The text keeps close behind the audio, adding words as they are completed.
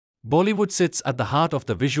Bollywood sits at the heart of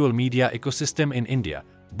the visual media ecosystem in India,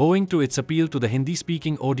 owing to its appeal to the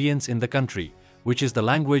Hindi-speaking audience in the country, which is the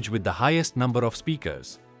language with the highest number of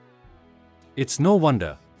speakers. It's no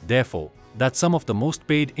wonder, therefore, that some of the most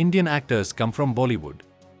paid Indian actors come from Bollywood.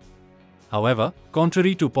 However,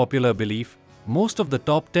 contrary to popular belief, most of the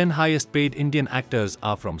top 10 highest paid Indian actors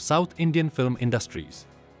are from South Indian film industries.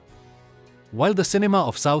 While the cinema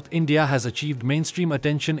of South India has achieved mainstream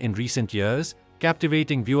attention in recent years,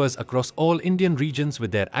 captivating viewers across all Indian regions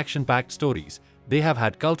with their action-packed stories, they have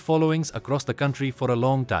had cult followings across the country for a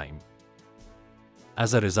long time.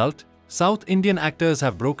 As a result, South Indian actors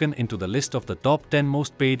have broken into the list of the top 10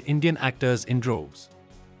 most paid Indian actors in droves.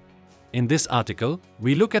 In this article,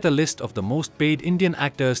 we look at a list of the most paid Indian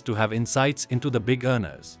actors to have insights into the big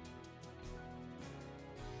earners.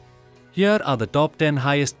 Here are the top 10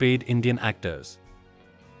 highest paid Indian actors.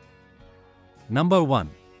 Number 1.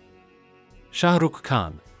 Shah Rukh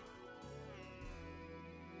Khan.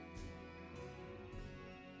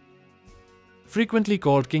 Frequently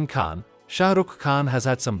called King Khan, Shah Rukh Khan has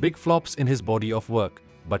had some big flops in his body of work,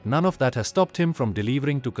 but none of that has stopped him from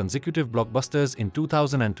delivering two consecutive blockbusters in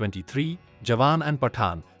 2023, Jawan and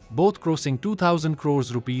Pathaan, both grossing 2,000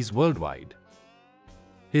 crores rupees worldwide.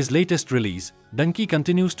 His latest release, Donkey,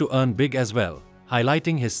 continues to earn big as well,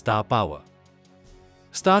 highlighting his star power.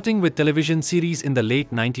 Starting with television series in the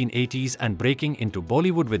late 1980s and breaking into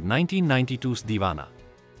Bollywood with 1992's Deewana.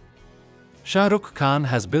 Shah Rukh Khan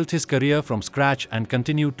has built his career from scratch and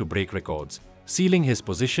continued to break records, sealing his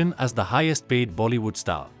position as the highest paid Bollywood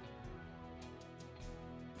star.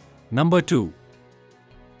 Number 2.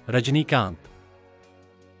 Rajinikanth.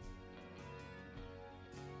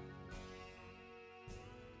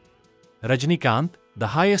 Rajinikanth, the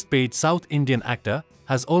highest paid South Indian actor,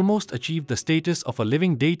 has almost achieved the status of a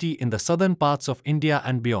living deity in the southern parts of India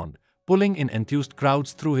and beyond, pulling in enthused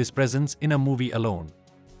crowds through his presence in a movie alone.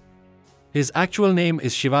 His actual name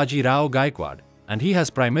is Shivaji Rao Gaikwad, and he has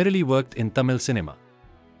primarily worked in Tamil cinema.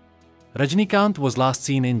 Rajinikanth was last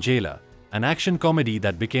seen in Jailer, an action comedy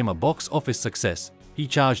that became a box office success. He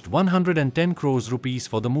charged 110 crores rupees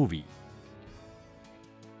for the movie.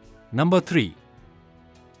 Number 3.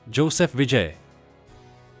 Joseph Vijay.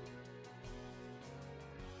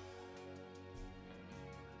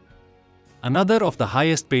 Another of the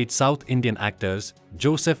highest paid South Indian actors,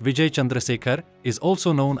 Joseph Vijay Chandrasekhar, is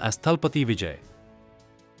also known as Thalpathy Vijay.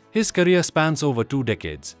 His career spans over 2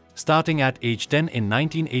 decades, starting at age 10 in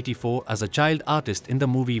 1984 as a child artist in the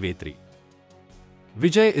movie Vetri.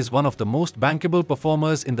 Vijay is one of the most bankable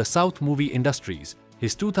performers in the South movie industries.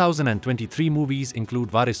 His 2023 movies include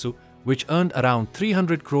Varisu, which earned around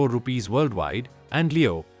 300 crore rupees worldwide, and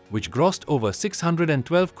Leo, which grossed over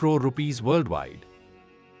 612 crore rupees worldwide.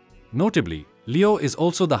 Notably, Leo is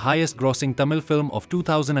also the highest grossing Tamil film of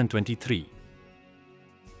 2023.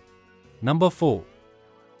 Number 4.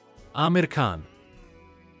 Aamir Khan.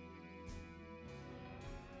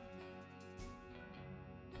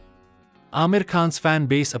 Aamir Khan's fan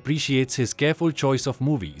base appreciates his careful choice of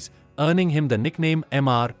movies, earning him the nickname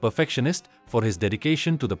MR Perfectionist for his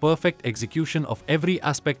dedication to the perfect execution of every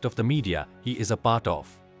aspect of the media he is a part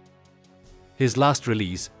of. His last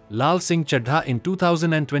release, Lal Singh Chaddha in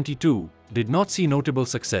 2022, did not see notable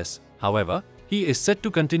success. However, he is set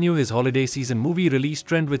to continue his holiday season movie release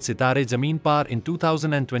trend with Sitare Zameen Par in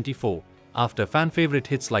 2024, after fan-favorite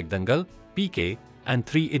hits like Dangal, PK, and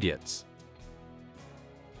 3 Idiots.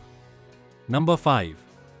 Number 5.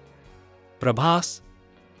 Prabhas.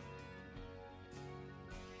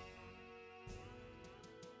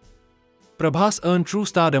 Prabhas earned true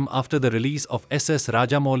stardom after the release of S.S.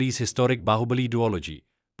 Rajamouli's historic Bahubali duology,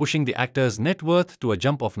 pushing the actor's net worth to a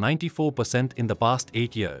jump of 94% in the past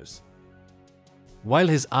 8 years. While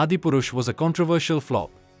his Adipurush was a controversial flop,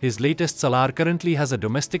 his latest Salar currently has a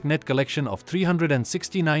domestic net collection of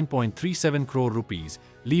 369.37 crore rupees,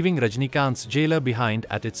 leaving Rajinikanth's Jailer behind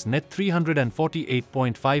at its net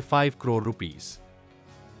 348.55 crore rupees.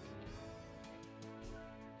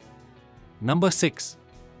 Number 6.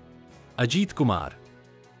 Ajit Kumar.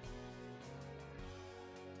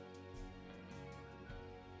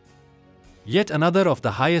 Yet another of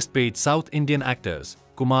the highest paid South Indian actors,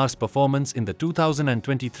 Kumar's performance in the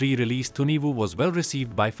 2023 release Thunivu was well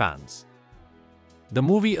received by fans. The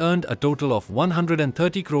movie earned a total of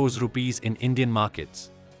 130 crores rupees in Indian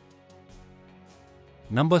markets.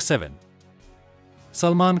 Number 7.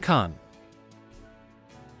 Salman Khan.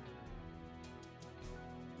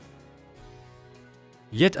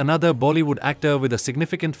 Yet another Bollywood actor with a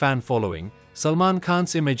significant fan following, Salman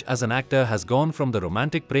Khan's image as an actor has gone from the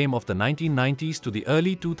romantic prem of the 1990s to the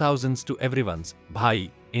early 2000s to everyone's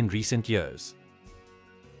bhai in recent years.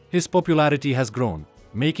 His popularity has grown,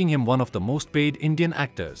 making him one of the most paid Indian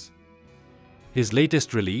actors. His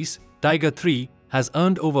latest release, Tiger 3, has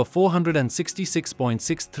earned over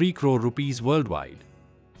 466.63 crore rupees worldwide.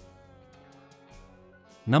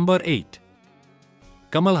 Number 8.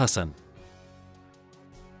 Kamal Haasan.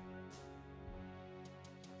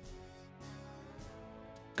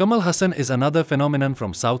 Kamal Haasan is another phenomenon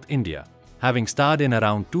from South India, having starred in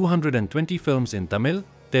around 220 films in Tamil,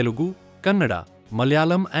 Telugu, Kannada,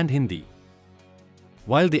 Malayalam and Hindi.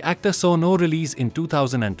 While the actor saw no release in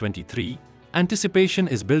 2023, anticipation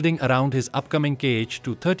is building around his upcoming KH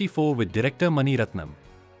 34 with director Mani Ratnam.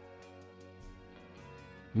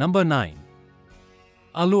 Number 9.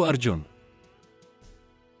 Allu Arjun.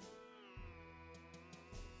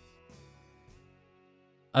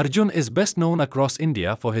 Arjun is best known across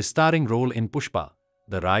India for his starring role in Pushpa,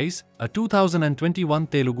 The Rise, a 2021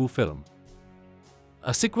 Telugu film.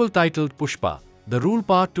 A sequel titled Pushpa, The Rule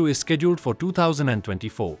Part 2 is scheduled for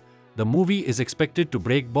 2024. The movie is expected to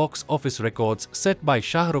break box office records set by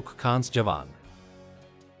Shah Rukh Khan's Jawan.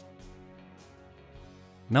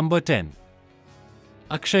 Number 10.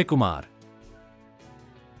 Akshay Kumar.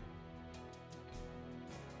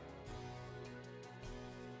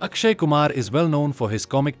 Akshay Kumar is well known for his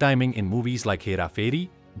comic timing in movies like Hera Fairy,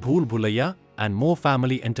 Bhool Bhulaiya and more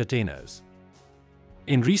family entertainers.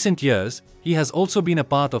 In recent years, he has also been a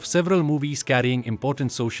part of several movies carrying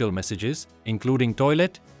important social messages, including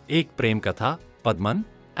Toilet, Ek Prem Katha, Padman,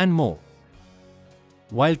 and more.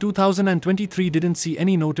 While 2023 didn't see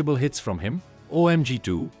any notable hits from him, OMG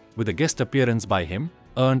 2, with a guest appearance by him,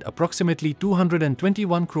 earned approximately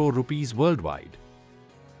 221 crore rupees worldwide.